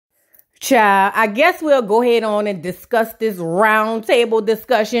Child, I guess we'll go ahead on and discuss this roundtable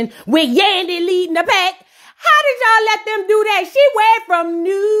discussion with Yandy leading the pack. How did y'all let them do that? She went from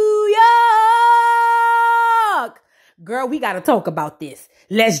New York. Girl, we got to talk about this.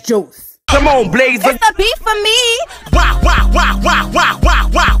 Let's juice. Come on, Blaze. It's a beef for me.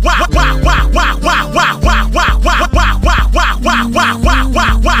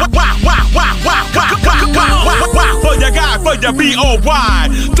 For your guy, for your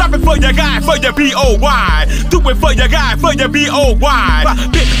B-O-Y. Drop it for your guy, for your B-O-Y. Do it for your guy, for your B-O-Y.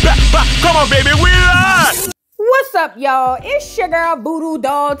 Come on, baby, we are. What's up, y'all? It's your girl Voodoo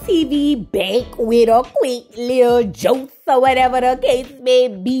Doll TV back with a quick little joke or whatever the case may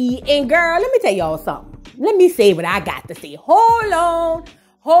be. And girl, let me tell y'all something. Let me say what I got to say. Hold on.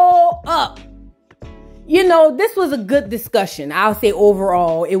 Hold up. You know, this was a good discussion. I'll say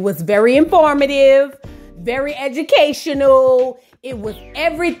overall, it was very informative, very educational. It was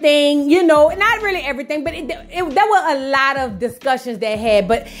everything, you know, not really everything, but there were a lot of discussions that had.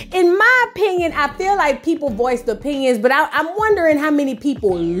 But in my opinion, I feel like people voiced opinions, but I'm wondering how many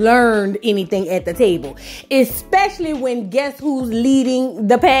people learned anything at the table, especially when guess who's leading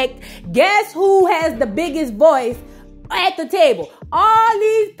the pack? Guess who has the biggest voice at the table? All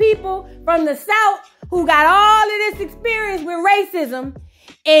these people from the South who got all of this experience with racism.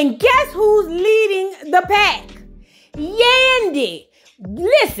 And guess who's leading the pack? Yandy.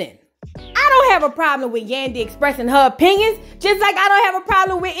 Listen, I don't have a problem with Yandy expressing her opinions, just like I don't have a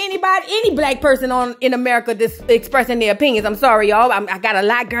problem with any black person in America that's expressing their opinions. I'm sorry, y'all. I got a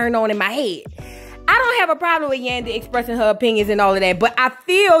lot going on in my head. I don't have a problem with Yandy expressing her opinions and all of that, but I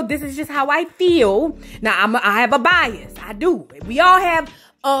feel this is just how I feel. Now, I have a bias. I do. We all have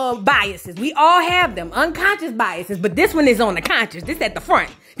biases. We all have them. Unconscious biases, but this one is on the conscious. This at the front.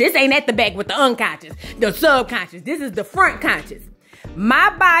 This ain't at the back with the unconscious, the subconscious. This is the front conscious.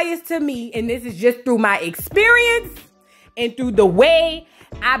 My bias to me, and this is just through my experience and through the way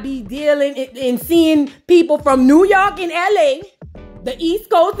I be dealing and seeing people from New York and LA, the East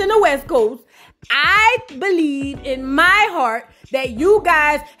Coast and the West Coast, I believe in my heart that you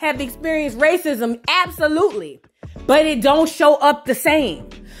guys have experienced racism, absolutely, but it don't show up the same.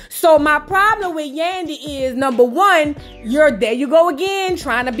 So my problem with Yandy is, number one, there you go again,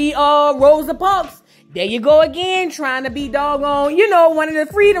 trying to be Rosa Parks. There you go again, trying to be doggone, you know, one of the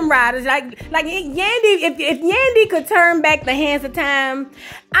freedom riders. Like Yandy, if Yandy could turn back the hands of time,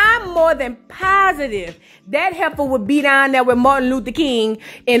 I'm more than positive that heifer would be down there with Martin Luther King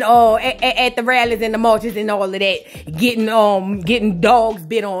and at the rallies and the marches and all of that, getting dogs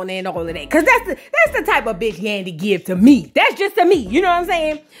bit on and all of that. Cause that's the type of bitch Yandy give to me. That's just to me. You know what I'm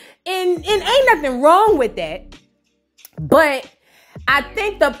saying? And ain't nothing wrong with that. But I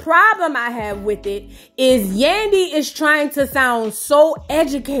think the problem I have with it is Yandy is trying to sound so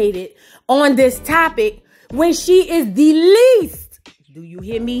educated on this topic when she is the least. Do you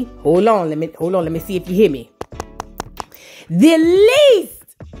hear me? Hold on, let me see if you hear me. The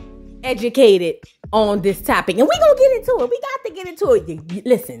least educated on this topic. And we're going to get into it. We got to get into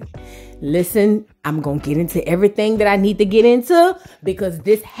it. Listen, I'm going to get into everything that I need to get into because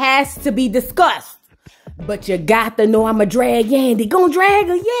this has to be discussed. But you got to know I'ma drag Yandy. Gonna drag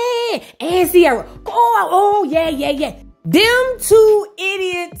her, yeah. And Sierra. Oh, yeah. Them two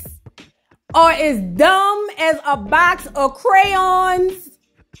idiots are as dumb as a box of crayons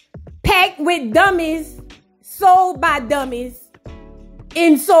packed with dummies, sold by dummies,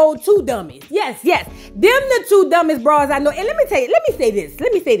 and sold to dummies. Yes. Them the two dumbest bras I know. And let me say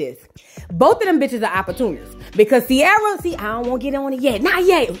this. Both of them bitches are opportunists. Because Sierra, I don't want to get on it yet. Not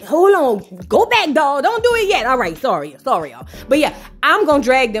yet. Hold on. Go back, dog. Don't do it yet. All right. Sorry, y'all. But yeah, I'm going to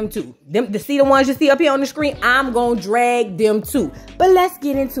drag them too. The ones you see up here on the screen, I'm going to drag them too. But let's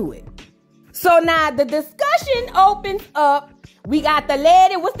get into it. So now the discussion opens up. We got the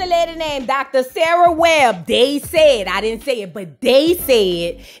lady, what's the lady name? Dr. Sarah Webb. They said, I didn't say it, but they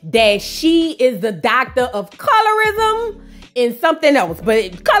said that she is the doctor of colorism and something else.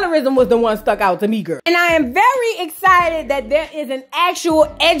 But colorism was the one stuck out to me, girl. And I am very excited that there is an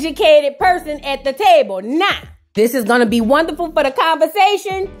actual educated person at the table. Now, this is going to be wonderful for the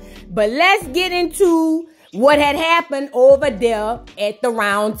conversation, but let's get into what had happened over there at the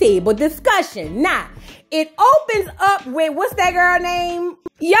round table discussion. Now, it opens up with, what's that girl name?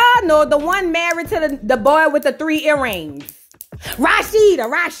 Y'all know, the one married to the boy with the 3 earrings.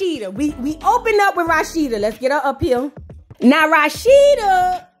 Rashida. We open up with Rashida. Let's get her up here. Now,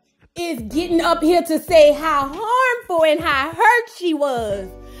 Rashida is getting up here to say how harmful and how hurt she was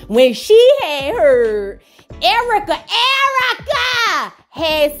when she had heard Erica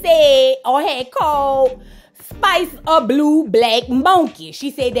had said or had called Spice a blue black monkey.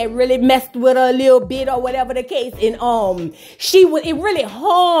 She said that really messed with her a little bit or whatever the case. And it really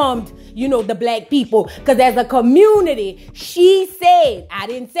harmed, you know, the black people. Because as a community, she said, I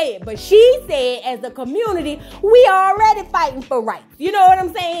didn't say it, but she said as a community, we are already fighting for rights. You know what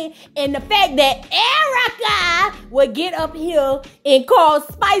I'm saying? And the fact that Erica would get up here and call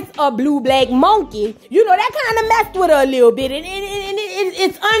Spice a blue black monkey, you know, that kind of messed with her a little bit. And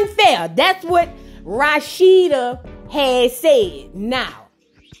it's unfair. That's what Rashida has said. Now,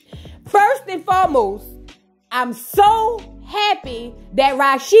 first and foremost, I'm so happy that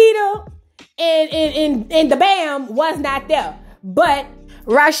Rashida and the BAM was not there. But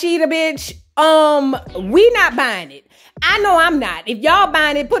Rashida, bitch, we not buying it. I know I'm not. If y'all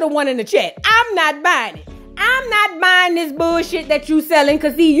buying it, put a 1 in the chat. I'm not buying it. I'm not buying this bullshit that you selling.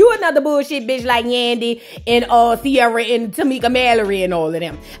 Cause see, you another bullshit bitch like Yandy and Sierra and Tamika Mallory and all of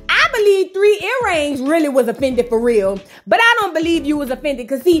them. I believe 3 earrings really was offended for real. But I don't believe you was offended.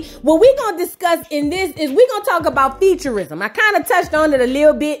 Cause see, what we gonna discuss in this is we gonna talk about featureism. I kind of touched on it a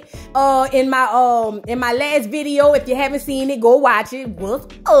little bit in my last video. If you haven't seen it, go watch it. What's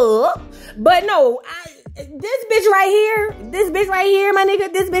up? But no, this bitch right here, my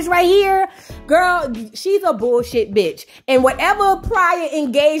nigga, this bitch right here, girl, she's a bullshit bitch. And whatever prior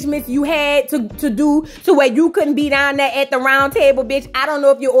engagements you had to do to where you couldn't be down there at the round table, bitch, I don't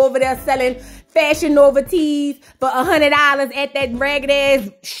know if you're over there selling Fashion Nova tees for $100 at that ragged ass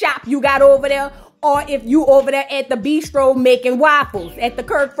shop you got over there, or if you over there at the bistro making waffles at the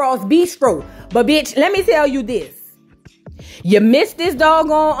Kirk Frost Bistro. But bitch, let me tell you this. You missed this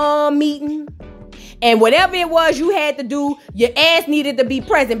doggone meeting. And whatever it was you had to do, your ass needed to be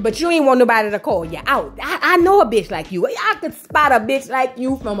present, but you ain't want nobody to call you out. I know a bitch like you. I could spot a bitch like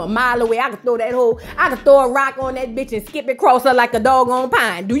you from a mile away. I could throw a rock on that bitch and skip it across her like a doggone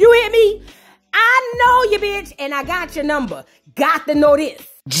pine. Do you hear me? I know you, bitch, and I got your number. Got to know this.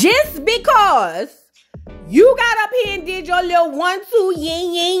 Just because you got up here and did your little 1, 2,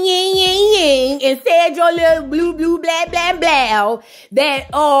 yin, yin, yin, yin, yin, and said your little blue, blue, blah, blah, blah,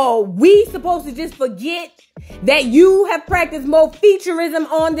 that, we supposed to just forget that you have practiced more featureism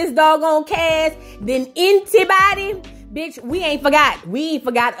on this doggone cast than anybody. Bitch, we ain't forgot. We ain't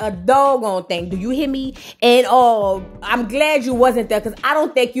forgot a doggone thing. Do you hear me? And, I'm glad you wasn't there because I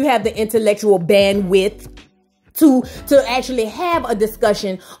don't think you have the intellectual bandwidth to actually have a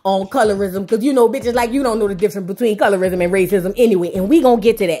discussion on colorism, because you know bitches like you don't know the difference between colorism and racism anyway, and we gonna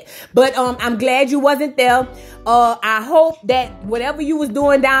get to that. But I'm glad you wasn't there. I hope that whatever you was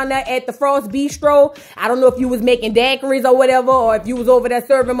doing down there at the Frost Bistro, I don't know if you was making daiquiris or whatever, or if you was over there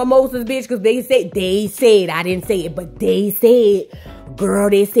serving mimosas, bitch, because they said, I didn't say it, but they said, girl,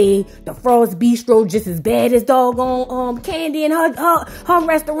 they say the Frost Bistro just as bad as doggone Candy and her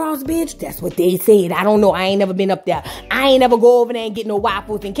restaurants, bitch. That's what they said. I don't know. I ain't never been up there. I ain't never go over there and get no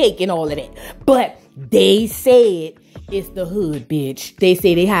waffles and cake and all of that. But they said it's the hood, bitch. They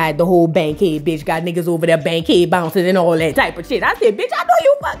say they hired the whole Bankhead, bitch. Got niggas over there Bankhead bouncing and all that type of shit. I said, bitch, I know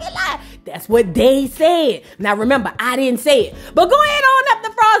you fucking lie. That's what they said. Now remember, I didn't say it. But go ahead on up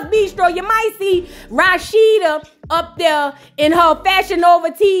the Frost Bistro. You might see Rashida up there in her Fashion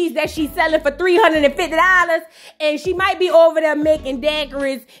Nova tees that she's selling for $350, and she might be over there making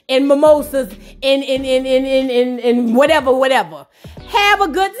daiquiris and mimosas and whatever. Have a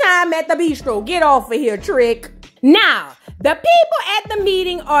good time at the bistro. Get off of here, trick. Now, the people at the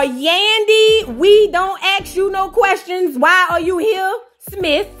meeting are Yandy. We don't ask you no questions. Why are you here,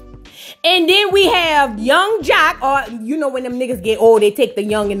 Smith? And then we have Young Jock, or you know when them niggas get old, they take the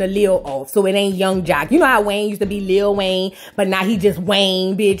young and the lil off, so it ain't Young Jock. You know how Wayne used to be Lil Wayne, but now he just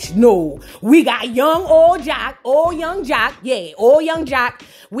Wayne, bitch. No, we got young old Jock, old Young Jock, yeah, old Young Jock.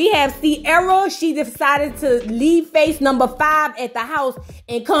 We have Sierra. She decided to leave face number 5 at the house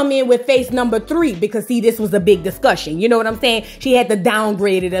and come in with face number 3 because see, this was a big discussion. You know what I'm saying? She had to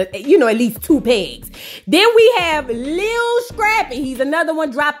downgrade it, at least 2 pegs. Then we have Lil Scrappy. He's another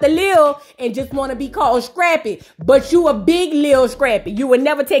one. Dropped the Lil and just want to be called Scrappy. But you a big Lil Scrappy. You would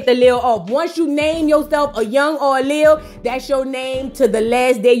never take the Lil off. Once you name yourself a Young or a Lil, that's your name to the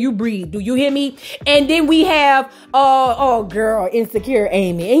last day you breathe. Do you hear me? And then we have, girl, Insecure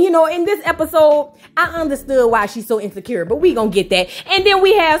Amy. And in this episode, I understood why she's so insecure, but we gonna get that. And then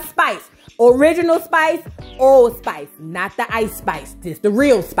we have Spice. Original Spice, Old Spice, not the Ice Spice. This the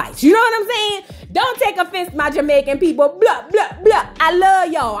real Spice. You know what I'm saying? Don't take offense, my Jamaican people. Blah, blah, blah. I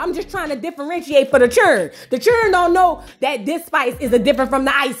love y'all. I'm just trying to differentiate for the churn. The churn don't know that this spice is different from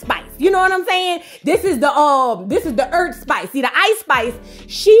the ice spice. You know what I'm saying? This is the earth spice. See, the ice spice,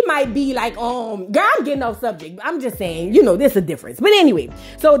 she might be like, girl, I'm getting off subject. I'm just saying, there's a difference. But anyway,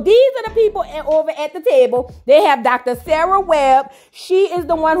 so these are the people over at the table. They have Dr. Sarah Webb. She is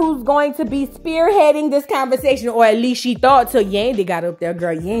the one who's going to be spearheading this conversation, or at least she thought. So Yandy got up there,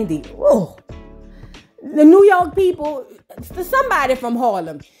 girl. Yandy. Oh, the New York people, somebody from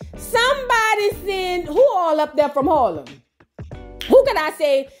Harlem. Somebody send, who all up there from Harlem? Who could I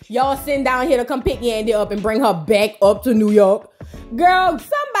say, y'all send down here to come pick Yandy up and bring her back up to New York? Girl,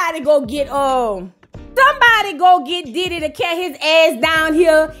 somebody go get Diddy to cat his ass down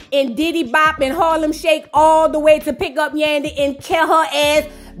here in Diddy Bop and Harlem Shake all the way to pick up Yandy and cat her ass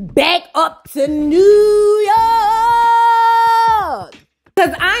back up to New York.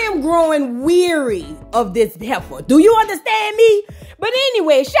 Because I am growing weary of this heifer. Do you understand me? But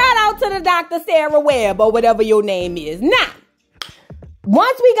anyway, shout out to the Dr. Sarah Webb or whatever your name is. Now,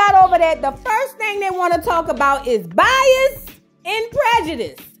 once we got over that, the first thing they want to talk about is bias and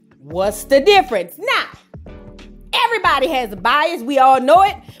prejudice. What's the difference? Now, everybody has a bias. We all know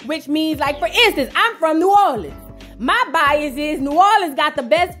it, which means, like, for instance, I'm from New Orleans. My bias is New Orleans got the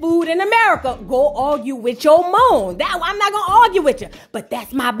best food in America. Go argue with your mom. I'm not going to argue with you, but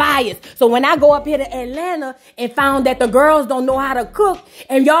that's my bias. So when I go up here to Atlanta and found that the girls don't know how to cook,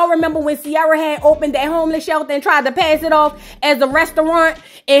 and y'all remember when Sierra had opened that homeless shelter and tried to pass it off as a restaurant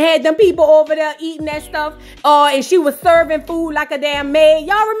and had them people over there eating that stuff, and she was serving food like a damn maid.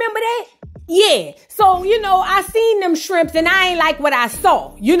 Y'all remember that? Yeah. So, I seen them shrimps and I ain't like what I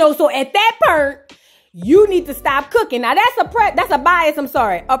saw. So at that point, you need to stop cooking. Now that's a bias. I'm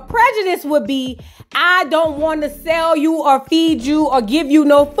sorry. A prejudice would be, I don't want to sell you or feed you or give you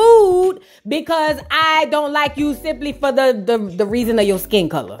no food because I don't like you simply for the reason of your skin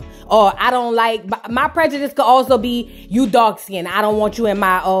color. Or I don't like, my prejudice could also be you dark skin. I don't want you in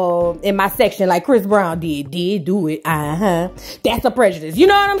my section like Chris Brown did do it. That's a prejudice. You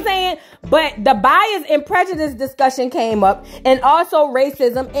know what I'm saying? But the bias and prejudice discussion came up, and also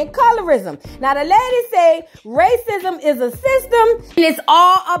racism and colorism. Now the ladies say racism is a system and it's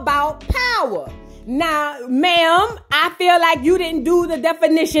all about power. Now, ma'am, I feel like you didn't do the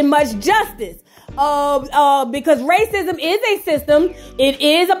definition much justice. Because racism is a system. It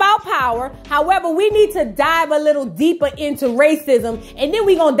is about power. However, we need to dive a little deeper into racism, and then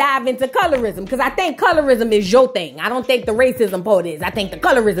we're going to dive into colorism, because I think colorism is your thing. I don't think the racism part is. I think the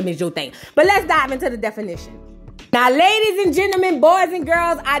colorism is your thing. But let's dive into the definition. Now, ladies and gentlemen, boys and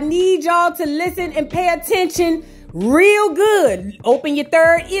girls, I need y'all to listen and pay attention real good. Open your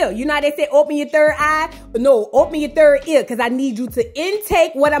third ear. You know how they say open your third eye? No, open your third ear, because I need you to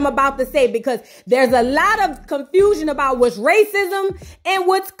intake what I'm about to say, because there's a lot of confusion about what's racism and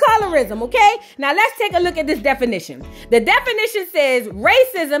what's colorism, okay? Now let's take a look at this definition. The definition says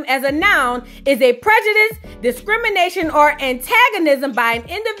racism as a noun is a prejudice, discrimination, or antagonism by an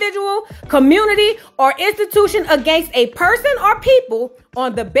individual, community, or institution against a person or people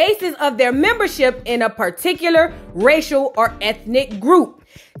on the basis of their membership in a particular racial or ethnic group.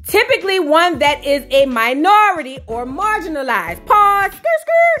 Typically one that is a minority or marginalized. Pause.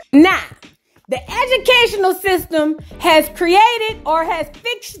 Now, the educational system has created or has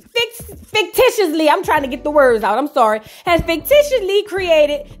fictitiously, I'm trying to get the words out, has fictitiously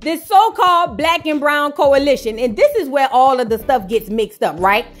created this so-called black and brown coalition. And this is where all of the stuff gets mixed up,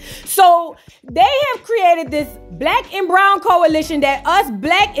 right? So they have created this black and brown coalition that us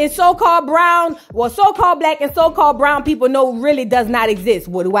black and so-called brown, well, so-called black and so-called brown people know really does not exist.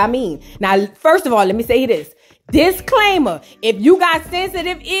 What do I mean? Now, first of all, let me say this. Disclaimer, if you got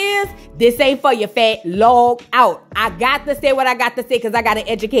sensitive ears, this ain't for your fat. Log out. I got to say what I got to say because I got to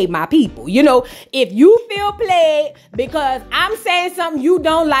educate my people. If you feel played because I'm saying something you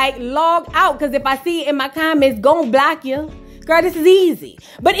don't like, log out, because if I see it in my comments, gon' block you. Girl, this is easy.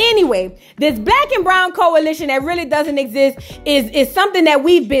 But anyway, this black and brown coalition that really doesn't exist is something that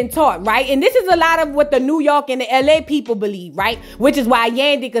we've been taught, right? And this is a lot of what the New York and the LA people believe, right? Which is why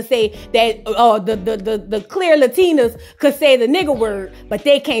Yandy could say that the clear Latinas could say the nigger word, but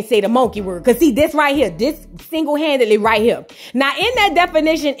they can't say the monkey word. Because see, this right here, this single-handedly right here. Now, in that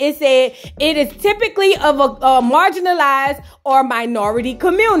definition, it said it is typically of a marginalized or minority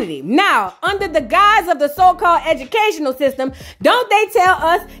community. Now, under the guise of the so-called educational system, don't they tell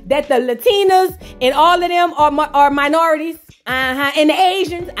us that the Latinas and all of them are minorities? And the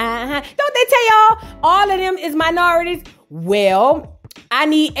Asians? Don't they tell y'all all of them is minorities? Well, I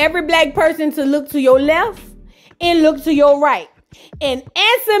need every black person to look to your left and look to your right. And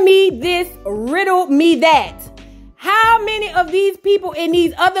answer me this, riddle me that. How many of these people in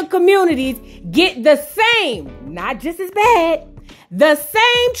these other communities get the same, not just as bad, the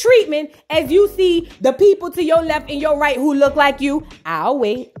same treatment as you see the people to your left and your right who look like you? I'll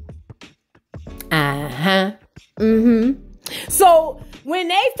wait. So when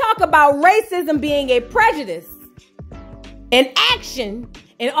they talk about racism being a prejudice, an action,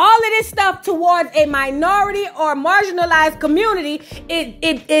 and all of this stuff towards a minority or marginalized community,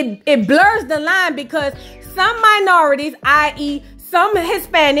 it blurs the line, because some minorities, i.e. some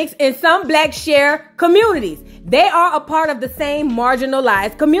Hispanics and some blacks, share communities. They are a part of the same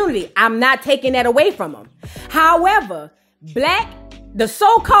marginalized community. I'm not taking that away from them. However, the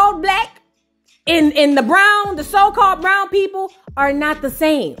so-called black in the so-called brown people are not the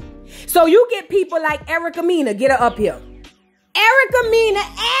same. So you get people like Erica Mena, get her up here. Erica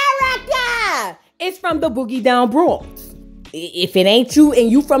is from the Boogie Down Bronx. If it ain't you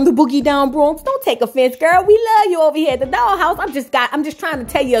and you from the Boogie Down Bronx, don't take offense, girl. We love you over here at the dollhouse. I'm just trying to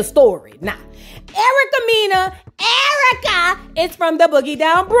tell you a story. Nah. Erica is from the Boogie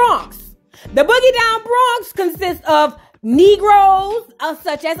Down Bronx. The Boogie Down Bronx consists of Negroes,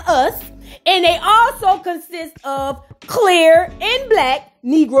 such as us, and they also consist of clear and black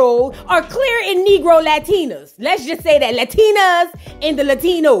Negroes, or clear and Negro Latinas. Let's just say that, Latinas and the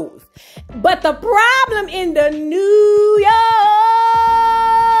Latinos. But the problem in the New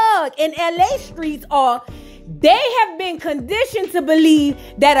York and LA streets are, they have been conditioned to believe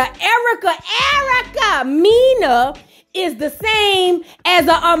that Erica Mena is the same as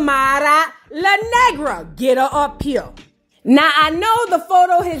a Amara La Negra. Get her up here. Now, I know the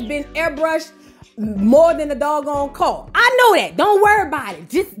photo has been airbrushed more than a doggone car. I know that. Don't worry about it.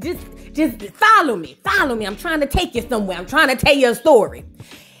 Just follow me. Follow me. I'm trying to take you somewhere. I'm trying to tell you a story.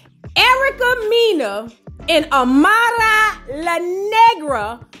 Erica Mena and Amara La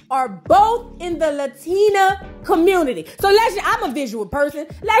Negra are both in the Latina community. So I'm a visual person.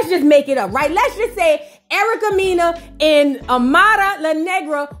 Let's just make it up, right? Let's just say Erica Mena and Amara La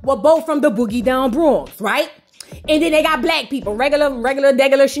Negra were both from the Boogie Down Bronx, right? And then they got black people, regular,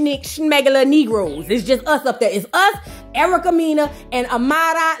 schmegular Negroes. It's just us up there. It's us, Erica Mena, and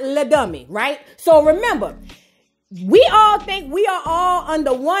Amara La Dummy, right? So remember, we all think we are all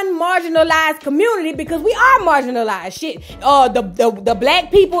under one marginalized community because we are marginalized. Shit. The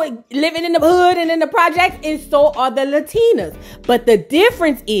black people living in the hood and in the projects, and so are the Latinas. But the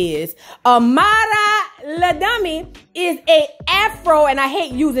difference is Amara La Dummy is a Afro, and I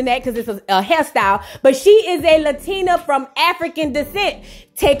hate using that because it's a hairstyle, but she is a Latina from African descent.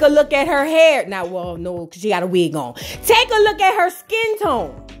 Take a look at her hair. Now, well, no, because she got a wig on. Take a look at her skin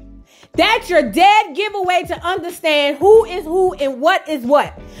tone. That's your dead giveaway to understand who is who and what is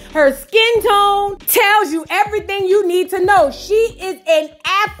what. Her skin tone tells you everything you need to know. She is an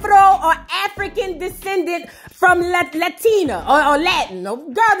Afro or African descendant from Latina or Latin. Or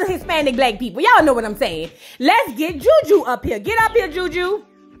girl, the Hispanic black people. Y'all know what I'm saying. Let's get Juju up here. Get up here, Juju.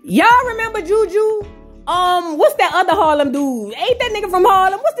 Y'all remember Juju? What's that other Harlem dude? Ain't that nigga from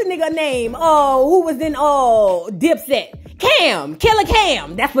Harlem? What's the nigga name? Who was in Dipset? Cam, Killer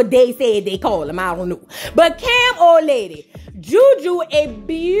Cam. That's what they said they call him. I don't know. But Cam, old lady. Juju, a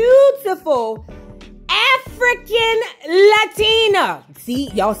beautiful African Latina. See,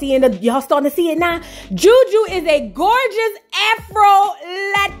 y'all starting to see it now? Juju is a gorgeous Afro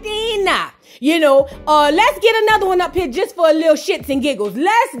Latina. You know, let's get another one up here just for a little shits and giggles.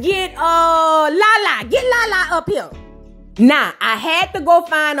 Let's get Lala. Get Lala up here. Now, I had to go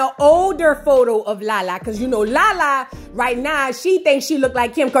find an older photo of Lala because, you know, Lala right now, she thinks she look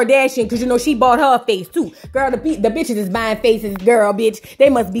like Kim Kardashian because, you know, she bought her face too. Girl, the bitches is buying faces. Girl, bitch, they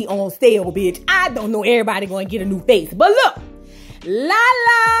must be on sale, bitch. I don't know everybody going to get a new face. But look,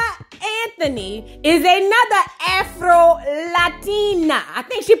 Lala Anthony is another Afro-Latina. I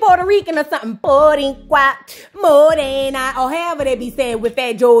think she Puerto Rican or something. Morena, or however they be saying with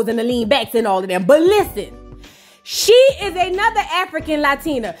Fat Joes and the lean backs and all of them. But listen. She is another African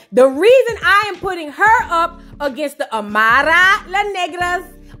Latina. The reason I am putting her up against the Amara La Negras,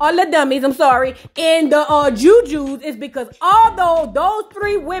 or La Dummies, I'm sorry, and the Jujus is because although those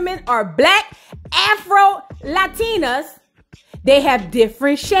three women are black Afro-Latinas, they have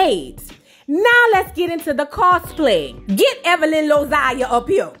different shades. Now let's get into the cosplay. Get Evelyn Lozaya up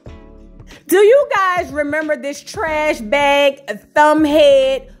here. Do you guys remember this trash bag,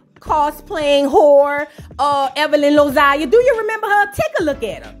 thumbhead, cosplaying whore, Evelyn Lozaya? Do you remember her? Take a look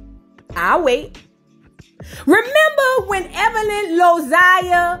at her. I'll wait. Remember when Evelyn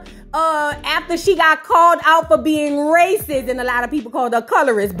Lozaya after she got called out for being racist, and a lot of people called her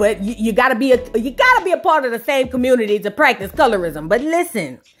colorist, but you gotta be a part of the same community to practice colorism. But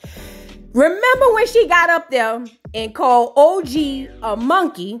listen, remember when she got up there and called OG a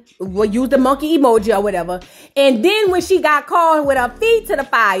monkey, we'll use the monkey emoji or whatever, and then when she got called with her feet to the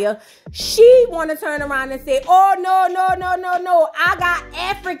fire, she want to turn around and say, oh, no, I got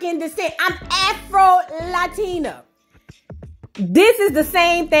African descent. I'm Afro-Latina. This is the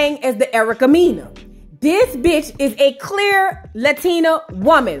same thing as the Erica Mena. This bitch is a clear Latina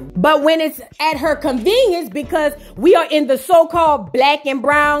woman. But when it's at her convenience, because we are in the so-called black and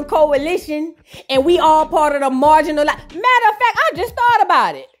brown coalition, and we all part of the marginal. Matter of fact, I just thought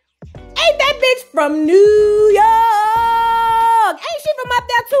about it. Ain't that bitch from New York? Ain't she from up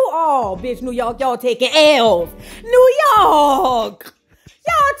there too? Oh, bitch, New York, y'all taking L's. New York.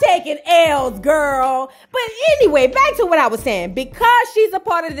 Y'all taking L's, girl. But anyway, back to what I was saying. Because she's a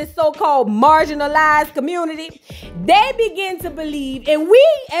part of this so-called marginalized community, they begin to believe, and we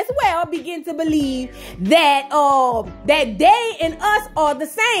as well begin to believe that that they and us are the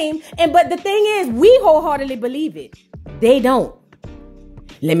same. But the thing is, we wholeheartedly believe it. They don't.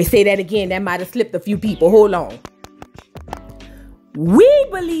 Let me say that again. That might have slipped a few people. Hold on. We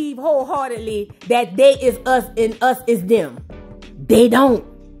believe wholeheartedly that they is us and us is them. They don't.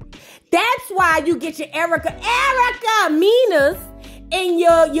 That's why you get your Erica Menas and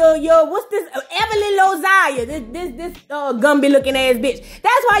your what's this Evelyn Loziah, this Gumby looking ass bitch.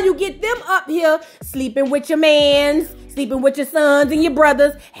 That's why you get them up here sleeping with your mans, sleeping with your sons and your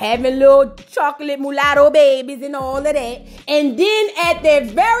brothers, having little chocolate mulatto babies and all of that. And then at their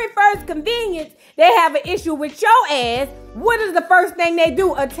very first convenience, they have an issue with your ass. What is the first thing they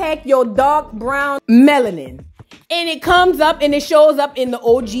do? Attack your dark brown melanin. And it comes up and it shows up in the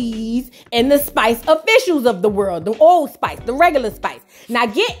OGs and the spice officials of the world. The old spice, the regular spice. Now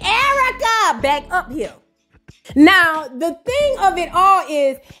get Erica back up here. Now, the thing of it all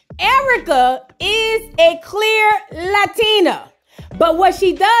is Erica is a clear Latina. But what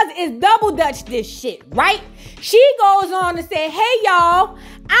she does is double dutch this shit, right? She goes on to say, hey, y'all,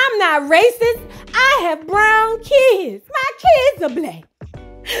 I'm not racist. I have brown kids. My kids are black.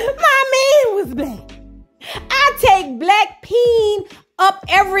 My man was black. I take black peen up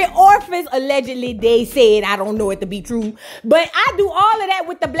every orifice, allegedly they said. I don't know it to be true. But I do all of that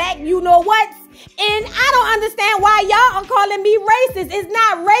with the black you-know-whats. And I don't understand why y'all are calling me racist. It's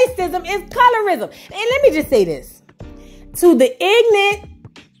not racism, it's colorism. And let me just say this. To the ignorant,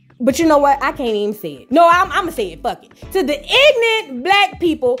 but you know what? I can't even say it. No, I'm going to say it. Fuck it. To the ignorant black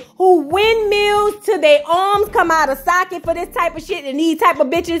people who windmills till their arms come out of socket for this type of shit and these type of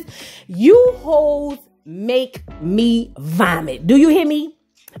bitches, you hoes make me vomit. Do you hear me?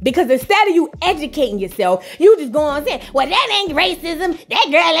 Because instead of you educating yourself, you just go on saying, well, that ain't racism. That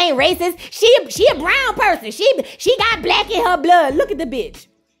girl ain't racist. She a brown person. She got black in her blood. Look at the bitch.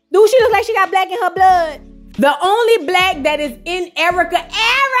 Do she look like she got black in her blood? The only black that is in Erica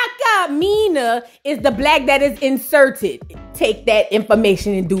Mena is the black that is inserted. Take that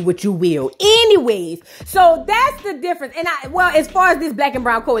information and do what you will. Anyways, so that's the difference. And as far as this black and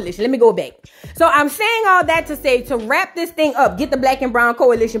brown coalition, let me go back. So I'm saying all that to say, to wrap this thing up, get the black and brown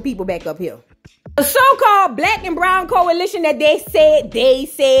coalition people back up here. The so-called black and brown coalition that they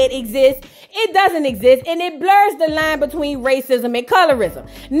said exists, it doesn't exist, and it blurs the line between racism and colorism.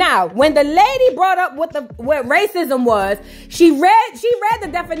 Now, when the lady brought up what racism was, she read the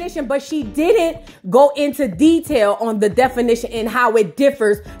definition, but she didn't go into detail on the definition and how it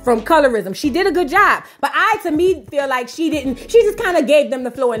differs from colorism. She did a good job, but to me feel like she just kind of gave them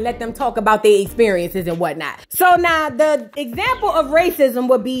the floor and let them talk about their experiences and whatnot. So now the example of racism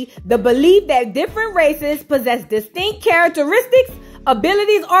would be the belief that different races possess distinct characteristics,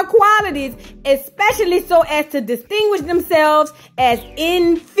 abilities, or qualities, especially so as to distinguish themselves as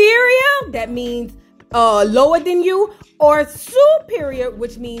inferior, that means lower than you, or superior,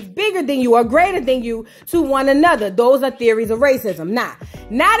 which means bigger than you or greater than you, to one another. Those are theories of racism. Now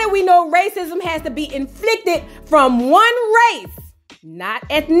that we know racism has to be inflicted from one race, not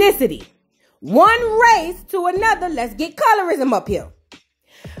ethnicity, one race to another, let's get colorism up here.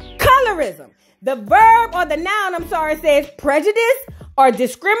 Colorism. The verb or the noun, says prejudice or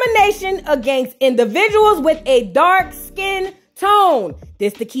discrimination against individuals with a dark skin tone.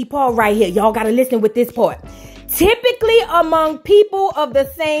 This the key part right here. Y'all got to listen with this part. Typically among people of the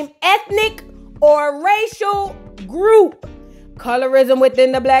same ethnic or racial group. Colorism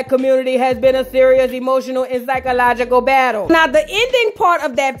within the black community has been a serious emotional and psychological battle. Now, the ending part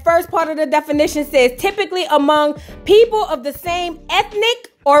of that first part of the definition says typically among people of the same ethnic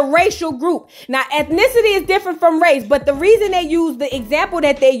or racial group. Now, ethnicity is different from race, but the reason they use the example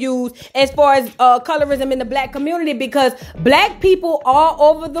that they use as far as colorism in the black community, because black people all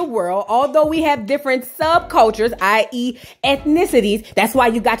over the world, although we have different subcultures, i.e. ethnicities, that's why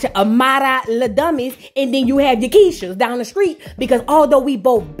you got your Amara La Dummies, and then you have your Keishas down the street, because although we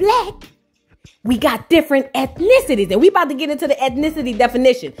both black, we got different ethnicities, and we about to get into the ethnicity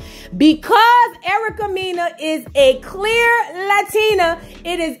definition. Because Erica Mena is a clear Latina,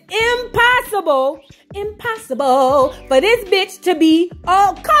 it is impossible for this bitch to be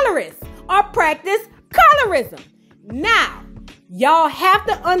a colorist or practice colorism. Now, y'all have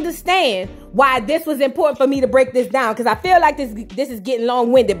to understand why this was important for me to break this down, because I feel like this is getting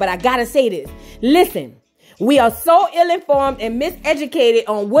long-winded, but I gotta say this. Listen. We are so ill-informed and miseducated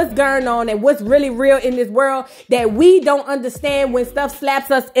on what's going on and what's really real in this world that we don't understand when stuff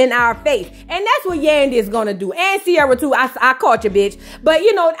slaps us in our face. And that's what Yandy is going to do. And Sierra too. I caught you, bitch. But,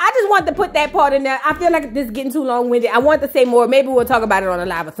 you know, I just wanted to put that part in there. I feel like this is getting too long-winded. I want to say more. Maybe we'll talk about it on a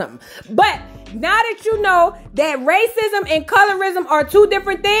live or something. But now that you know that racism and colorism are two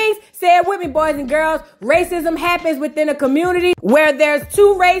different things, say it with me, boys and girls. Racism happens within a community where there's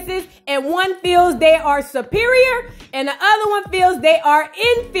two races and one feels they are superior and the other one feels they are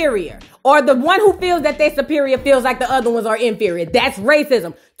inferior. Or the one who feels that they're superior feels like the other ones are inferior. That's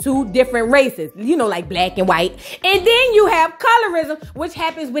racism. Two different races, you know, like black and white. And then you have colorism, which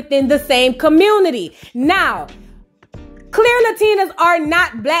happens within the same community. Now, clear Latinas are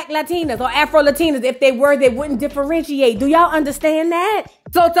not black Latinas or Afro Latinas. If they were, they wouldn't differentiate. Do y'all understand that?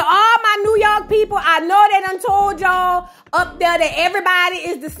 So to all my New York people, I know they done told y'all up there that everybody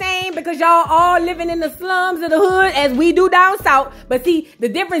is the same because y'all all living in the slums of the hood as we do down south. But see, the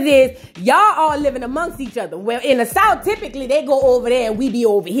difference is y'all all living amongst each other. Well, in the south, typically they go over there and we be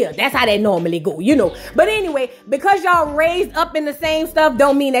over here. That's how they normally go, you know. But anyway, because y'all raised up in the same stuff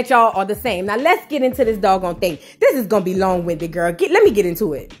don't mean that y'all are the same. Now let's get into this doggone thing. This is going to be long-winded, girl. Let me get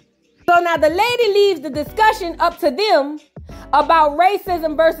into it. So now the lady leaves the discussion up to them about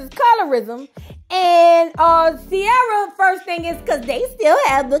racism versus colorism. And Sierra, first thing is because they still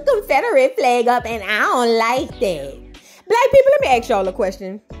have the Confederate flag up and I don't like that. Black people, let me ask y'all a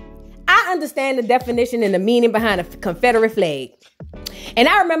question. I understand the definition and the meaning behind a Confederate flag. And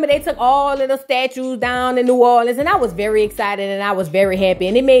I remember they took all of the statues down in New Orleans and I was very excited and I was very happy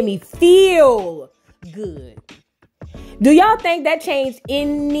and it made me feel good. Do y'all think that changed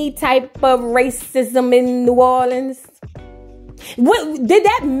any type of racism in New Orleans? Did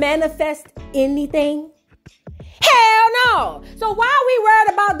that manifest anything? Hell no. So why are we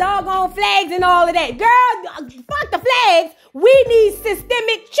worried about doggone flags and all of that? Girl, fuck the flags. We need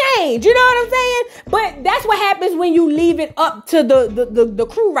systemic change. You know what I'm saying? But that's what happens when you leave it up to the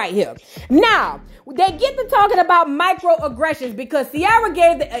crew right here. Now, they get to talking about microaggressions because Sierra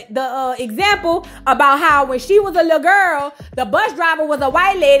gave the example about how when she was a little girl, the bus driver was a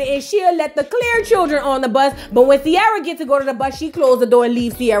white lady and she'll let the clear children on the bus. But when Sierra gets to go to the bus, she closed the door and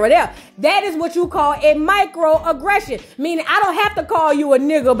leaves Sierra there. That is what you call a microaggression. Meaning I don't have to call you a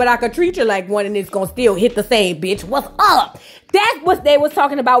nigga, but I could treat you like one and it's going to still hit the same, bitch. What's up? That's what they was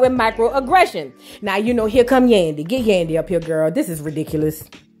talking about with microaggression. Now, you know, here come Yandy. Get Yandy up here, girl. This is ridiculous.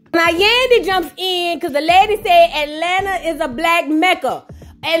 Now, Yandy jumps in because the lady said Atlanta is a black Mecca.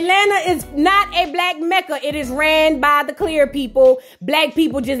 Atlanta is not a black Mecca. It is ran by the clear people. Black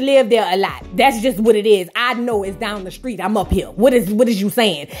people just live there a lot. That's just what it is. I know it's down the street. I'm up here. What is you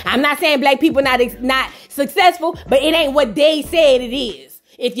saying? I'm not saying black people not successful, but it ain't what they said it is.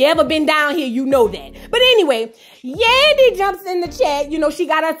 If you ever been down here, you know that. But anyway, Yandy jumps in the chat. You know, she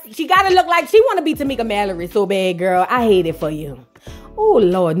gotta look like she want to be Tamika Mallory so bad, girl. I hate it for you. Oh,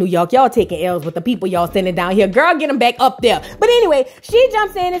 Lord, New York, y'all taking L's with the people y'all sending down here. Girl, get them back up there. But anyway, she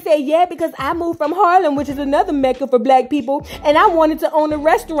jumps in and said, yeah, because I moved from Harlem, which is another Mecca for black people, and I wanted to own a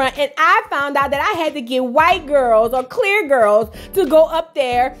restaurant, and I found out that I had to get white girls or clear girls to go up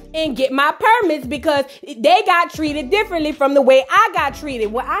there and get my permits because they got treated differently from the way I got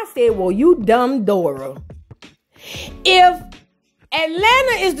treated. Well, I said, well, you dumb Dora. If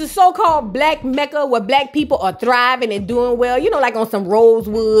Atlanta is the so-called black Mecca where black people are thriving and doing well, you know, like on some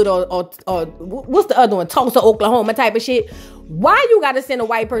Rosewood or what's the other one? Tulsa, Oklahoma type of shit. Why you got to send a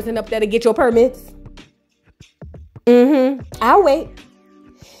white person up there to get your permits? I'll wait.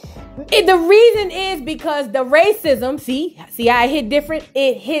 The reason is because the racism, see how it hit different?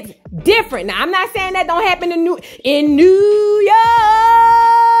 It hits different. Now, I'm not saying that don't happen in New York.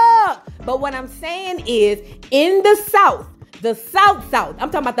 But what I'm saying is in the South, I'm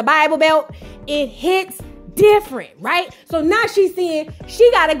talking about the Bible Belt, it hits different, right? So now she's saying she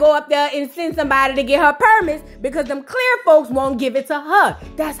got to go up there and send somebody to get her permits because them clear folks won't give it to her.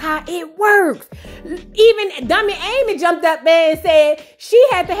 That's how it works. Even Dummy Amy jumped up there and said she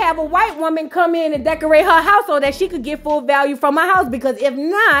had to have a white woman come in and decorate her house so that she could get full value from her house, because if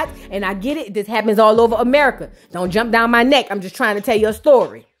not, and I get it, this happens all over America. Don't jump down my neck. I'm just trying to tell you a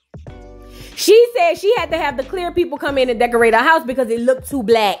story. She said she had to have the clear people come in and decorate her house because it looked too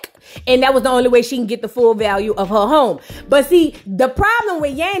black. And that was the only way she can get the full value of her home. But see, the problem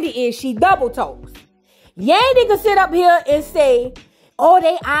with Yandy is she double talks. Yandy can sit up here and say, oh,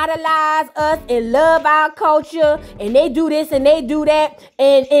 they idolize us and love our culture, and they do this and they do that,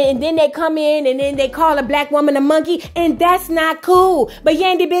 and then they come in and then they call a black woman a monkey, and that's not cool. But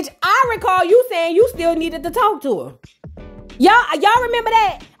Yandy, bitch, I recall you saying you still needed to talk to her. Y'all remember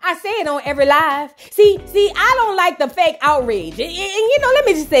that? I say it on every live. See, I don't like the fake outrage. And you know, let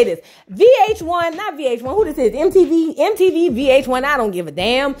me just say this. VH1, not VH1, who this is? MTV, VH1, I don't give a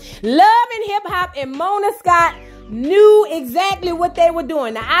damn. Love and Hip Hop and Mona Scott knew exactly what they were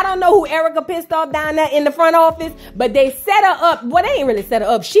doing. Now, I don't know who Erica pissed off down there in the front office, but they set her up. Well, they ain't really set her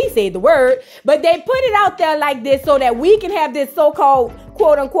up. She said the word, but they put it out there like this so that we can have this so-called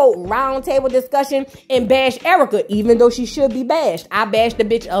quote-unquote roundtable discussion and bash Erica, even though she should be bashed. I bash the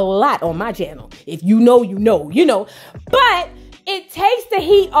bitch a lot on my channel. If you know, you know. But it takes the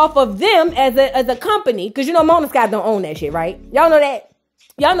heat off of them as a company, because you know Mona Scott don't own that shit, right? Y'all know that?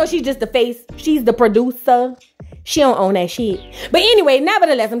 Y'all know she's just the face. She's the producer. She don't own that shit. But anyway,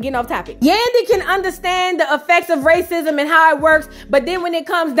 nevertheless, I'm getting off topic. Yandy can understand the effects of racism and how it works, but then when it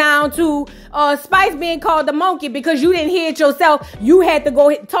comes down to Spice being called the monkey because you didn't hear it yourself, you had to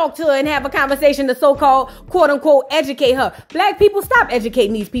go talk to her and have a conversation to so-called, quote-unquote, educate her. Black people, stop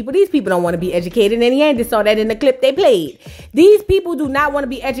educating these people. These people don't want to be educated, and Yandy saw that in the clip they played. These people do not want to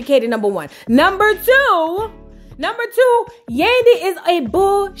be educated, number one. Number two, Yandy is a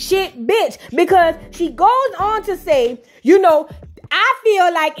bullshit bitch, because she goes on to say, you know, I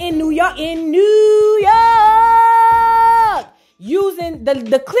feel like in New York, using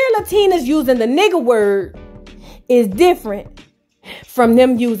the clear Latinas using the nigga word is different from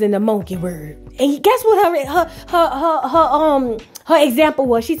them using the monkey word. And guess what her example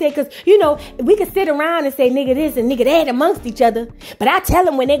was? She said, because, you know, we could sit around and say nigga this and nigga that amongst each other, but I tell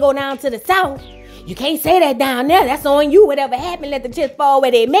them when they go down to the South, you can't say that down there. That's on you. Whatever happened, let the chips fall where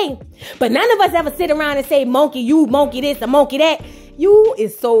they may. But none of us ever sit around and say, monkey you, monkey this, a monkey that. You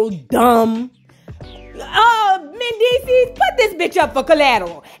is so dumb. Oh, Mendices, put this bitch up for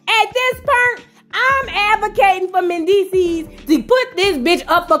collateral. At this point, I'm advocating for Mendices to put this bitch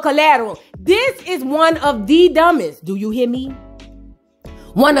up for collateral. This is one of the dumbest. Do you hear me?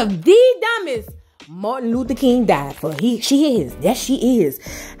 One of the dumbest Martin Luther King died for. She is. Yes, she is.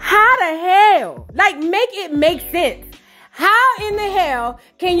 How the hell? Like, make it make sense. How in the hell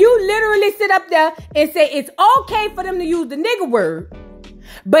can you literally sit up there and say it's okay for them to use the nigga word,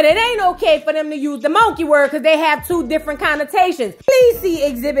 but it ain't okay for them to use the monkey word because they have two different connotations? Please see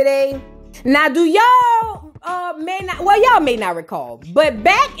Exhibit A. Now, do y'all y'all may not recall, but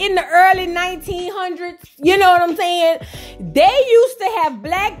back in the early 1900s, you know what I'm saying? They used to have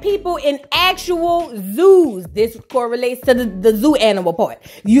black people in actual zoos. This correlates to the zoo animal part.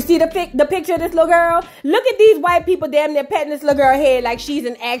 You see the picture of this little girl? Look at these white people damn near petting this little girl head like she's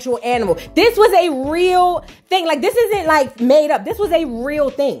an actual animal. This was a real thing. Like, this isn't like made up. This was a real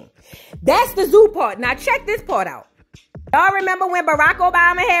thing. That's the zoo part. Now check this part out. Y'all remember when Barack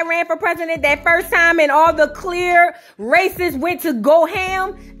Obama had ran for president that first time and all the clear racists went to go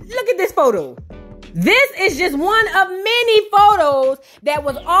ham? Look at this photo. This is just one of many photos that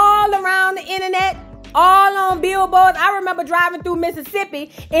was all around the internet, all on billboards. I remember driving through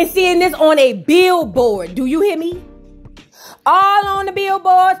Mississippi and seeing this on a billboard. Do you hear me? All on the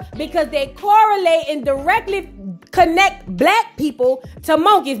billboards, because they correlate and directly connect black people to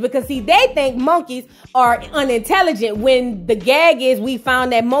monkeys, because see, they think monkeys are unintelligent, when the gag is we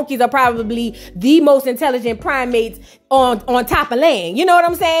found that monkeys are probably the most intelligent primates on top of land. You know what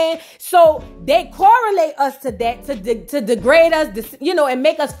I'm saying? So they correlate us to that, to degrade us, you know, and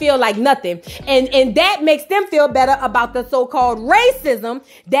make us feel like nothing. And that makes them feel better about the so-called racism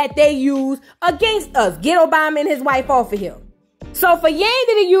that they use against us. Get Obama and his wife off of here. So for Yandy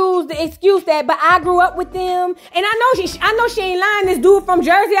to use the excuse that, but I grew up with them, and I know she ain't lying. This dude from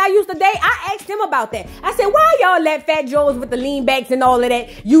Jersey I used to date, I asked him about that. I said, why y'all let Fat Joes with the lean backs and all of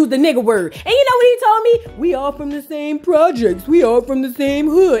that use the nigga word? And you know what he told me? We all from the same projects. We all from the same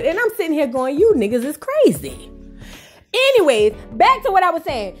hood. And I'm sitting here going, you niggas is crazy. Anyways, back to what I was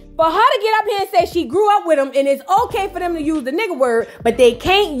saying. For her to get up here and say she grew up with them and it's okay for them to use the nigga word, but they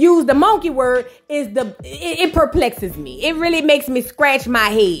can't use the monkey word, it perplexes me. It really makes me scratch my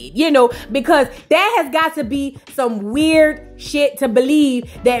head, because that has got to be some weird shit to believe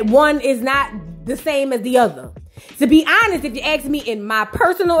that one is not the same as the other. To be honest, if you ask me, in my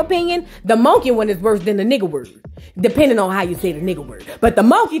personal opinion, the monkey one is worse than the nigga word, depending on how you say the nigga word. But the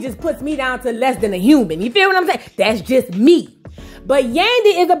monkey just puts me down to less than a human. You feel what I'm saying? That's just me. But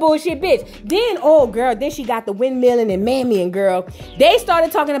Yandy is a bullshit bitch. Then she got the windmilling and mammying, girl. They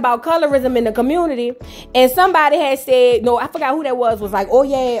started talking about colorism in the community, and somebody had said, no, I forgot who that was like, oh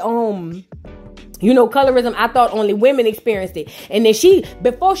yeah, colorism, I thought only women experienced it. And then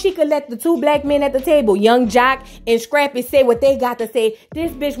before she could let the two black men at the table, Young Jock and Scrappy, say what they got to say,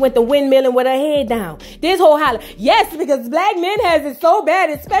 this bitch went to windmilling with her head down. This whole holler. Yes, because black men has it so bad,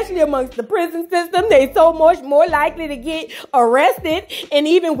 especially amongst the prison system. They so much more likely to get arrested, and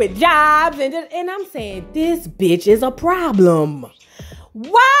even with jobs. And I'm saying, this bitch is a problem.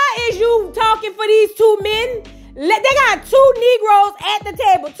 Why is you talking for these two men? They got two Negroes at the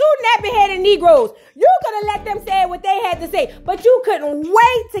table, two nappy-headed Negroes. You could have let them say what they had to say, but you couldn't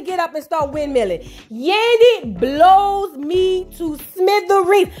wait to get up and start windmilling. Yandy blows me to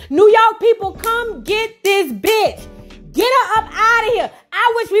smithereens. New York people, come get this bitch. Get her up out of here.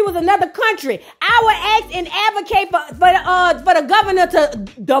 I wish we was another country. I would ask and advocate for the governor to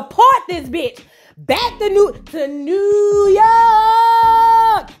deport this bitch back to New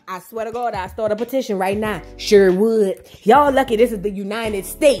York. I swear to God, I'll start a petition right now. Sure would. Y'all lucky this is the United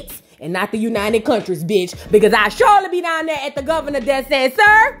States and not the United Countries, bitch. Because I surely be down there at the governor desk saying,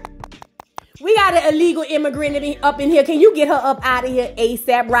 sir, we got an illegal immigrant up in here. Can you get her up out of here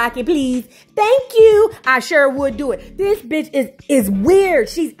ASAP, Rocky, please? Thank you. I sure would do it. This bitch is weird.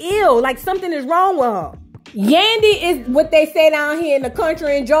 She's ill. Like something is wrong with her. Yandy is what they say down here in the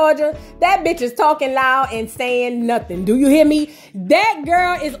country in Georgia. That bitch is talking loud and saying nothing. Do you hear me? That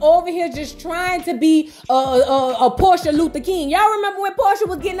girl is over here just trying to be a Portia Luther King. Y'all remember when Portia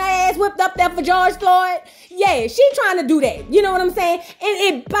was getting her ass whipped up there for George Floyd? Yeah, she trying to do that. You know what I'm saying? And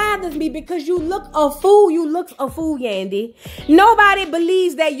it bothers me because you look a fool. You look a fool, Yandy. Nobody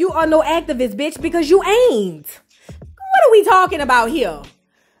believes that you are no activist, bitch, because you ain't. What are we talking about here?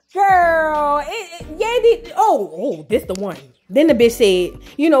 Girl, Yandy, this the one. Then the bitch said,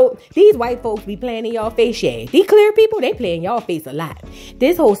 these white folks be playing in y'all face, yeah. These clear people, they play in y'all face a lot.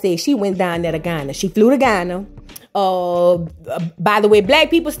 This hoe said she went down there to Ghana. She flew to Ghana. By the way, black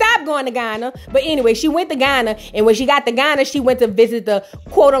people stopped going to Ghana. But anyway, she went to Ghana. And when she got to Ghana, she went to visit the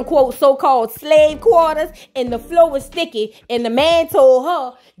quote unquote so-called slave quarters. And the floor was sticky. And the man told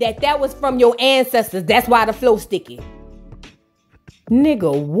her that was from your ancestors. That's why the floor sticky.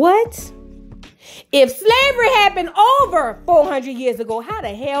 Nigga, what? If slavery happened over 400 years ago, how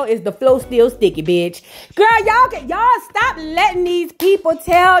the hell is the flow still sticky, bitch? Girl, y'all stop letting these people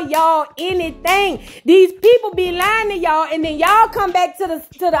tell y'all anything. These people be lying to y'all, and then y'all come back to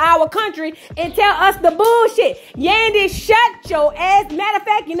our country and tell us the bullshit. Yandy, shut your ass. Matter of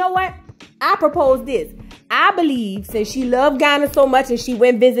fact, you know what? I propose this. I believe since she loved Ghana so much and she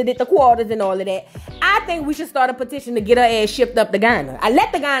went visited the quarters and all of that, I think we should start a petition to get her ass shipped up to Ghana. I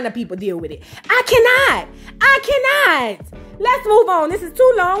let the Ghana people deal with it. I cannot. Let's move on. This is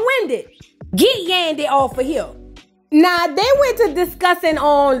too long-winded. Get Yandy off of here. Now, they went to discussing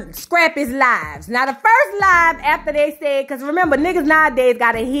on Scrappy's lives. Now, the first live after they said, because remember, niggas nowadays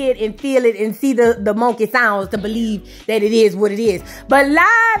got to hear it and feel it and see the monkey sounds to believe that it is what it is. But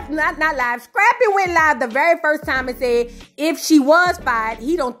live, not live, Scrappy went live the very first time and said, if she was fired,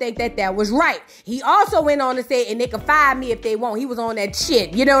 he don't think that was right. He also went on to say, and they can fire me if they want. He was on that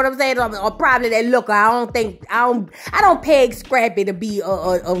shit. You know what I'm saying? Or probably that look. I don't peg Scrappy to be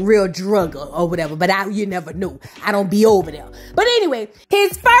a real drug or whatever, but you never know. I don't be over there. But anyway,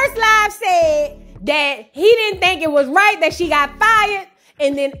 his first live said that he didn't think it was right that she got fired.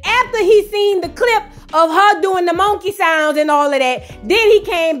 And then after he seen the clip of her doing the monkey sounds and all of that, then he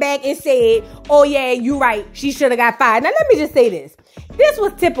came back and said, oh yeah, you right. She should have got fired. Now let me just say this. This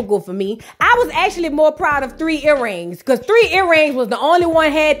was typical for me. I was actually more proud of 3 earrings because 3 earrings was the only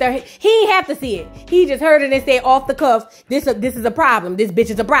one he didn't have to see it. He just heard it and said off the cuff, this is a problem. This bitch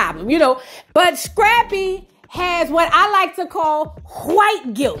is a problem, But Scrappy has what I like to call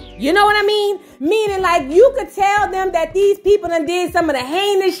white guilt. You know what I mean? Meaning like you could tell them that these people done did some of the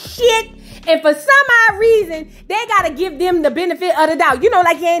heinous shit, and for some odd reason, they got to give them the benefit of the doubt.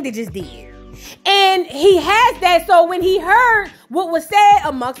 Like Yandy just did. And he has that, so when he heard what was said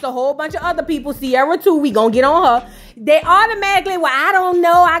amongst a whole bunch of other people, Sierra too, we gonna get on her, they automatically, well, I don't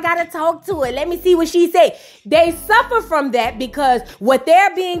know, I gotta talk to her, let me see what she say. They suffer from that because what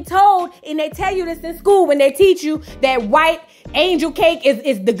they're being told, and they tell you this in school when they teach you that white angel cake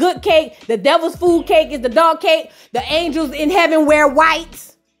is the good cake, the devil's food cake is the dog cake, the angels in heaven wear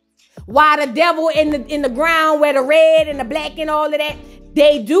white, while the devil in the ground wear the red and the black and all of that.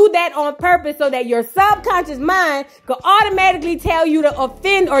 They do that on purpose so that your subconscious mind could automatically tell you to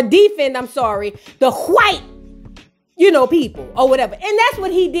offend or defend, the white, people or whatever. And that's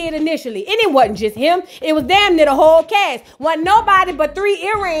what he did initially. And it wasn't just him. It was damn near the whole cast. Wasn't nobody but 3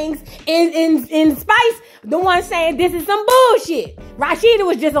 earrings in Spice, the one saying this is some bullshit. Rashida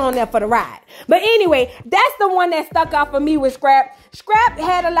was just on there for the ride. But anyway, that's the one that stuck out for me with Scrap. Scrap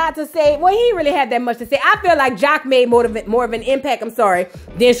had a lot to say. Well, he didn't really have that much to say. I feel like Jock made more of an impact,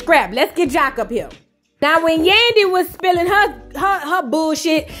 than Scrap. Let's get Jock up here. Now, when Yandy was spilling her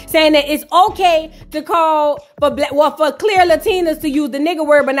bullshit, saying that it's okay to call for clear Latinas to use the nigger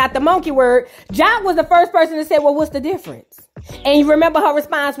word but not the monkey word, Jock was the first person to say, well, what's the difference? And you remember her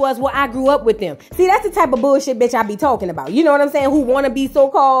response was, well, I grew up with them. See, that's the type of bullshit bitch I be talking about. You know what I'm saying? Who want to be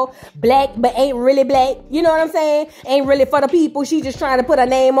so-called black but ain't really black. You know what I'm saying? Ain't really for the people. She just trying to put her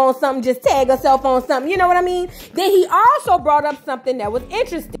name on something, just tag herself on something. You know what I mean? Then he also brought up something that was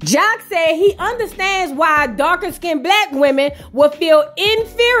interesting. Jock said he understands why darker skinned black women will feel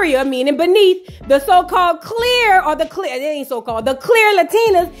inferior, meaning beneath the so-called clear, or the clear, it ain't so-called, the clear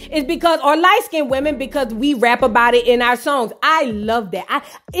Latinas is because, or light-skinned women, because we rap about it in our songs. I love that.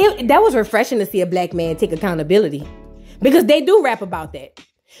 That was refreshing to see a black man take accountability, because they do rap about that.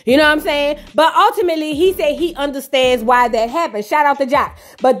 You know what I'm saying? But ultimately, he said he understands why that happened. Shout out to Jock.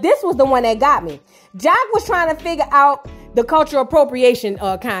 But this was the one that got me. Jock was trying to figure out the cultural appropriation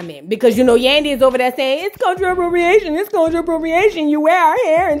comment, because Yandy is over there saying it's cultural appropriation, it's cultural appropriation. You wear our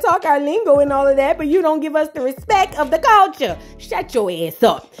hair and talk our lingo and all of that, but you don't give us the respect of the culture. Shut your ass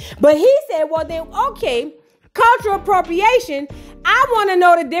up. But he said, well then, okay, cultural appropriation. I want to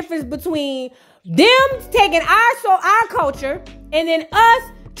know the difference between them taking our culture and then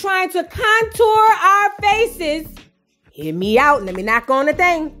us trying to contour our faces. Hear me out. Let me knock on the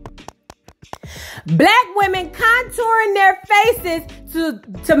thing. Black women contouring their faces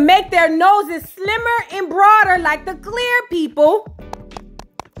to make their noses slimmer and broader like the clear people.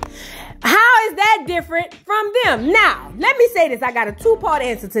 How is that different from them? Now, let me say this. I got a 2-part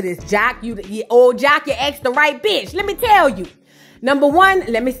answer to this, Jock. You old Jock, you asked the right bitch. Let me tell you. Number one,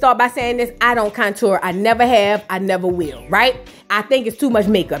 let me start by saying this. I don't contour. I never have. I never will. Right? I think it's too much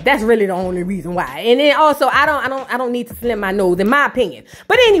makeup. That's really the only reason why. And then also, I don't need to slim my nose, in my opinion.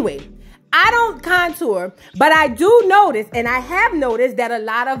 But anyway, I don't contour, but I do notice, and I have noticed, that a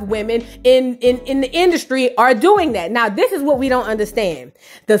lot of women in the industry are doing that. Now, this is what we don't understand.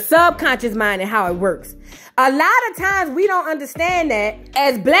 The subconscious mind and how it works. A lot of times we don't understand that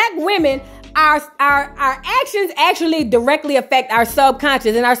as black women, our actions actually directly affect our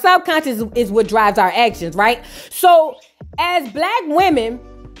subconscious, and our subconscious is what drives our actions, right? So as black women,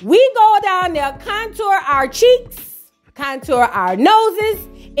 we go down there, contour our cheeks, contour our noses,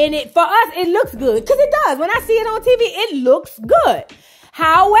 and for us, it looks good. Because it does. When I see it on TV, it looks good.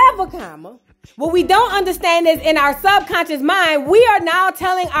 However, what we don't understand is in our subconscious mind, we are now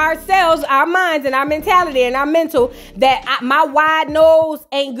telling ourselves, our minds and our mentality and our mental, that my wide nose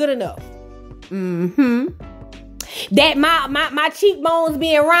ain't good enough. That my cheekbones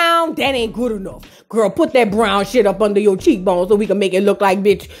being round, that ain't good enough. Girl, put that brown shit up under your cheekbones so we can make it look like,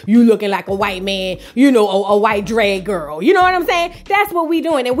 bitch, you looking like a white man, a white drag girl. You know what I'm saying? That's what we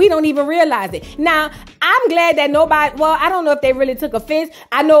doing, and we don't even realize it. Now, I'm glad that I don't know if they really took offense.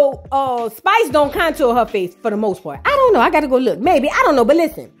 I know Spice don't contour her face for the most part. I don't know. I got to go look. Maybe. I don't know. But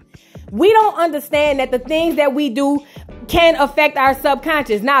listen, we don't understand that the things that we do can affect our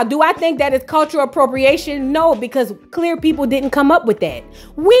subconscious. Now, do I think that is cultural appropriation? No, because clear people didn't come up with that.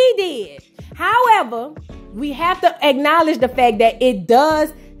 We did. However, we have to acknowledge the fact that it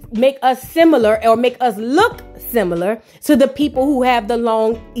does make us similar, or make us look similar to the people who have the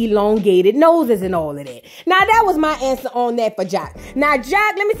long, elongated noses and all of that. Now, that was my answer on that for Jock. Now,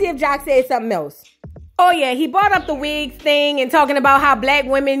 Jock, let me see if Jock said something else. Oh, yeah, he brought up the wigs thing and talking about how black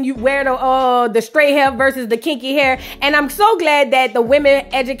women, you wear the straight hair versus the kinky hair. And I'm so glad that the women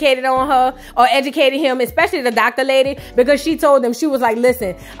educated on her, or educated him, especially the doctor lady, because she told them, she was like,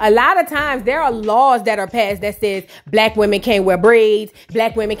 listen, a lot of times there are laws that are passed that says black women can't wear braids,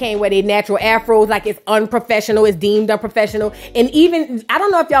 black women can't wear their natural afros, like it's unprofessional, it's deemed unprofessional. And even, I don't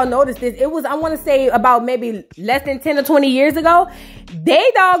know if y'all noticed this, it was, I want to say about maybe less than 10 or 20 years ago,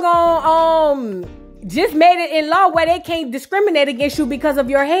 they doggone, just made it in law where they can't discriminate against you because of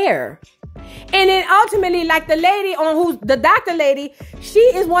your hair. And then ultimately, like the lady the doctor lady, she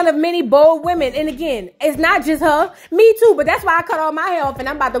is one of many bold women. And again, it's not just her. Me too. But that's why I cut all my hair off and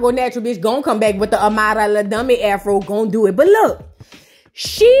I'm about to go natural, bitch. Gonna come back with the Amara La Dummy afro. Gonna do it. But look,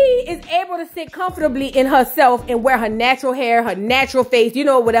 she is able to sit comfortably in herself and wear her natural hair, her natural face, you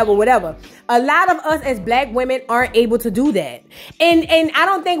know, whatever. A lot of us as black women aren't able to do that. And I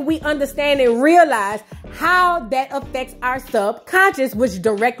don't think we understand and realize how that affects our subconscious, which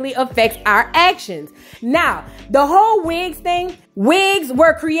directly affects our actions. Now, the whole wigs thing, wigs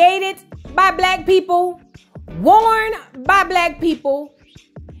were created by black people, worn by black people,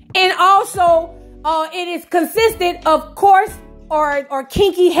 and also it is consistent of coarse or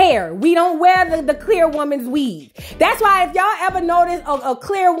kinky hair. We don't wear the clear woman's weave. That's why if y'all ever notice a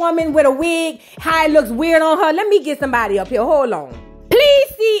clear woman with a wig, how it looks weird on her, let me get somebody up here. Hold on.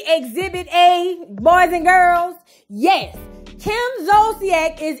 Please see Exhibit A, boys and girls. Yes, Kim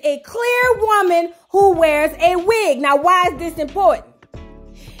Zolciak is a clear woman who wears a wig. Now, why is this important?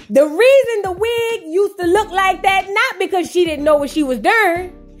 The reason the wig used to look like that, not because she didn't know what she was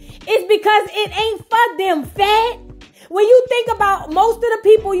doing, it's because it ain't for them fat. When you think about most of the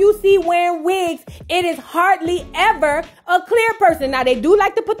people you see wearing wigs, it is hardly ever a clear person. Now, they do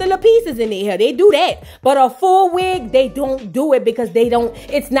like to put the little pieces in their hair. They do that. But a full wig, they don't do it because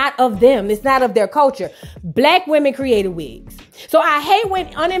it's not of them. It's not of their culture. Black women created wigs. So I hate when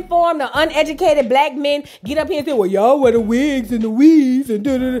uninformed or uneducated black men get up here and say, well, y'all wear the wigs and the weaves and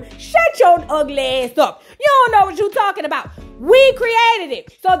da-da-da. Shut your ugly ass up. You don't know what you're talking about. We created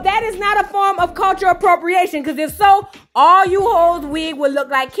it. So that is not a form of cultural appropriation, because if so, all you hoes wig would look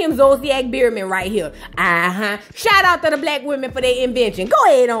like Kim Zolciak Bierman right here. Shout out to the black women for their invention. Go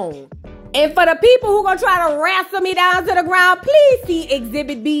ahead on. And for the people who gonna try to wrestle me down to the ground, please see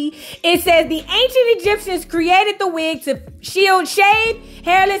Exhibit B. It says the ancient Egyptians created the wig to shield shaved,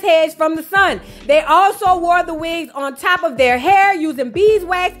 hairless heads from the sun. They also wore the wigs on top of their hair using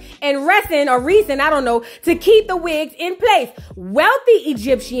beeswax and resin, to keep the wigs in place. Wealthy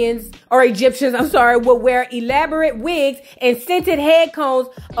Egyptians would wear elaborate wigs and scented head combs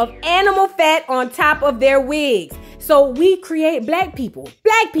of animal fat on top of their wigs. So we create people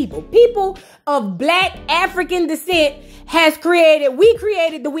of black African descent we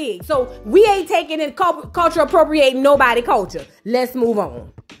created the wig. So we ain't taking it culture appropriating nobody culture. Let's move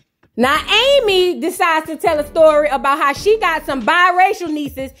on. Now, Amy decides to tell a story about how she got some biracial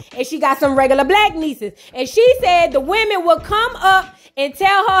nieces and she got some regular black nieces. And she said the women will come up and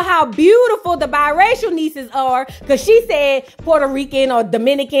tell her how beautiful the biracial nieces are, because she said Puerto Rican or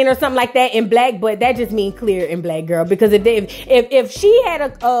Dominican or something like that in black, but that just means clear in black, girl. Because if she had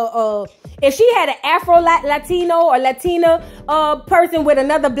an Afro Latino or Latina person with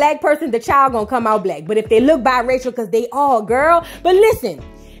another black person, the child gonna come out black. But if they look biracial, because they all, girl. But listen.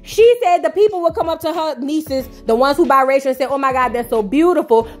 She said the people would come up to her nieces, the ones who biracial, and say, oh my God, they're so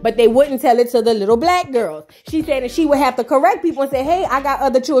beautiful, but they wouldn't tell it to the little black girls. She said that she would have to correct people and say, hey, I got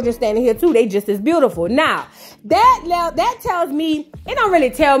other children standing here too. They just as beautiful. Now, that tells me, it don't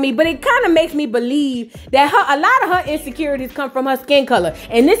really tell me, but it kind of makes me believe that a lot of her insecurities come from her skin color.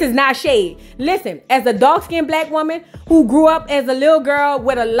 And this is not shade. Listen, as a dark-skinned black woman who grew up as a little girl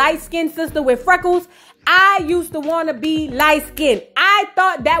with a light-skinned sister with freckles, I used to want to be light-skinned. I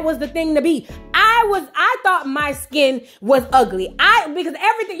thought that was the thing to be. I thought my skin was ugly. Because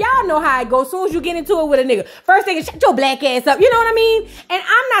everything, y'all know how it goes. As soon as you get into it with a nigga, first thing is shut your black ass up. You know what I mean? And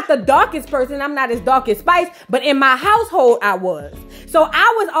I'm not the darkest person. I'm not as dark as Spice, but in my household, I was. So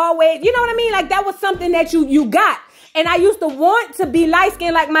I was always, you know what I mean? Like that was something that you got. And I used to want to be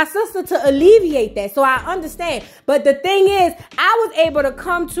light-skinned like my sister to alleviate that. So I understand. But the thing is, I was able to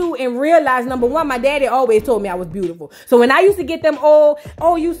come to and realize, number one, my daddy always told me I was beautiful. So when I used to get them, oh,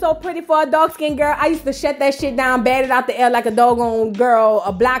 you so pretty for a dark-skinned girl, I used to shut that shit down, bat it out the air like a doggone girl,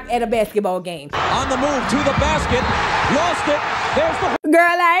 a block at a basketball game. On the move to the basket, lost it. There's the girl,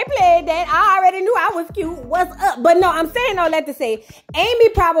 I ain't played that. I already knew I was cute. What's up? But no, I'm saying all that to say, Amy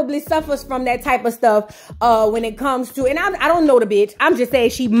probably suffers from that type of stuff when it comes to, and I don't know the bitch. I'm just saying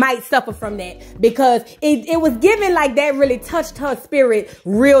she might suffer from that because it was given like that really touched her spirit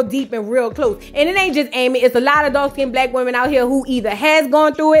real deep and real close. And it ain't just Amy. It's a lot of dark-skinned black women out here who either has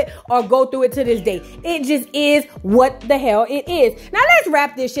gone through it or go through it to this day. It just is what the hell it is. Now let's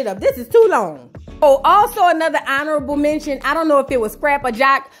wrap this shit up. This is too long. Oh, also another honorable mention. I don't know if it was Scrap or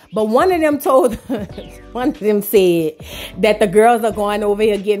Jock, but one of them said that the girls are going over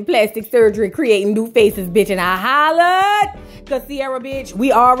here getting plastic surgery, creating new faces, bitch. And I hollered, cause Sierra, bitch,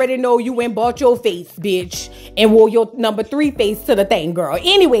 we already know you went bought your face, bitch, and wore your number 3 face to the thing, girl.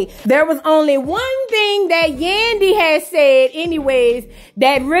 Anyway, there was only one thing that Yandy had said, anyways,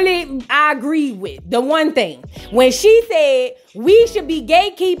 that really I agree with. The one thing when she said we should be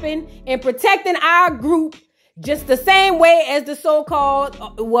gatekeeping and protecting our group just the same way as the so-called,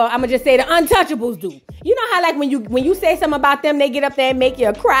 well, I'm gonna just say the untouchables do. You know how like when you say something about them, they get up there and make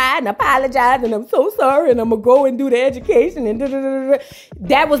you cry and apologize and I'm so sorry and I'm gonna go and do the education and da-da-da-da-da.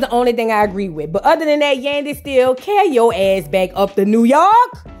 That was the only thing I agree with. But other than that, Yandy, still carry your ass back up to New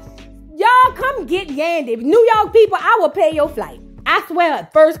York. Y'all come get Yandy. New York people, I will pay your flight. I swear,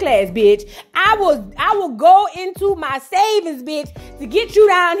 first class, bitch. I will go into my savings, bitch, to get you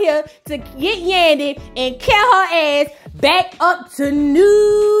down here to get Yandy and carry her ass back up to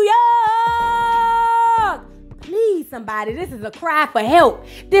New York. Please, somebody, this is a cry for help.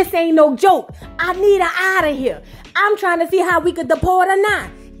 This ain't no joke. I need her out of here. I'm trying to see how we could deport her now.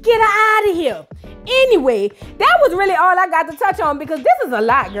 Get her out of here. Anyway, that was really all I got to touch on because this is a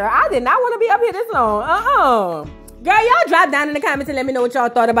lot, girl. I did not want to be up here this long. Girl, y'all drop down in the comments and let me know what y'all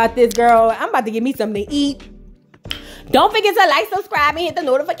thought about this, girl. I'm about to give me something to eat. Don't forget to like, subscribe, and hit the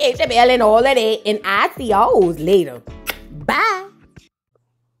notification bell and all of that. And I'll see y'all later. Bye.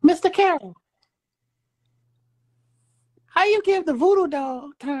 Mr. Carroll, how you give the voodoo doll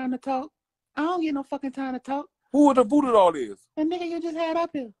time to talk? I don't get no fucking time to talk. Who the voodoo doll is? The nigga you just had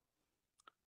up here.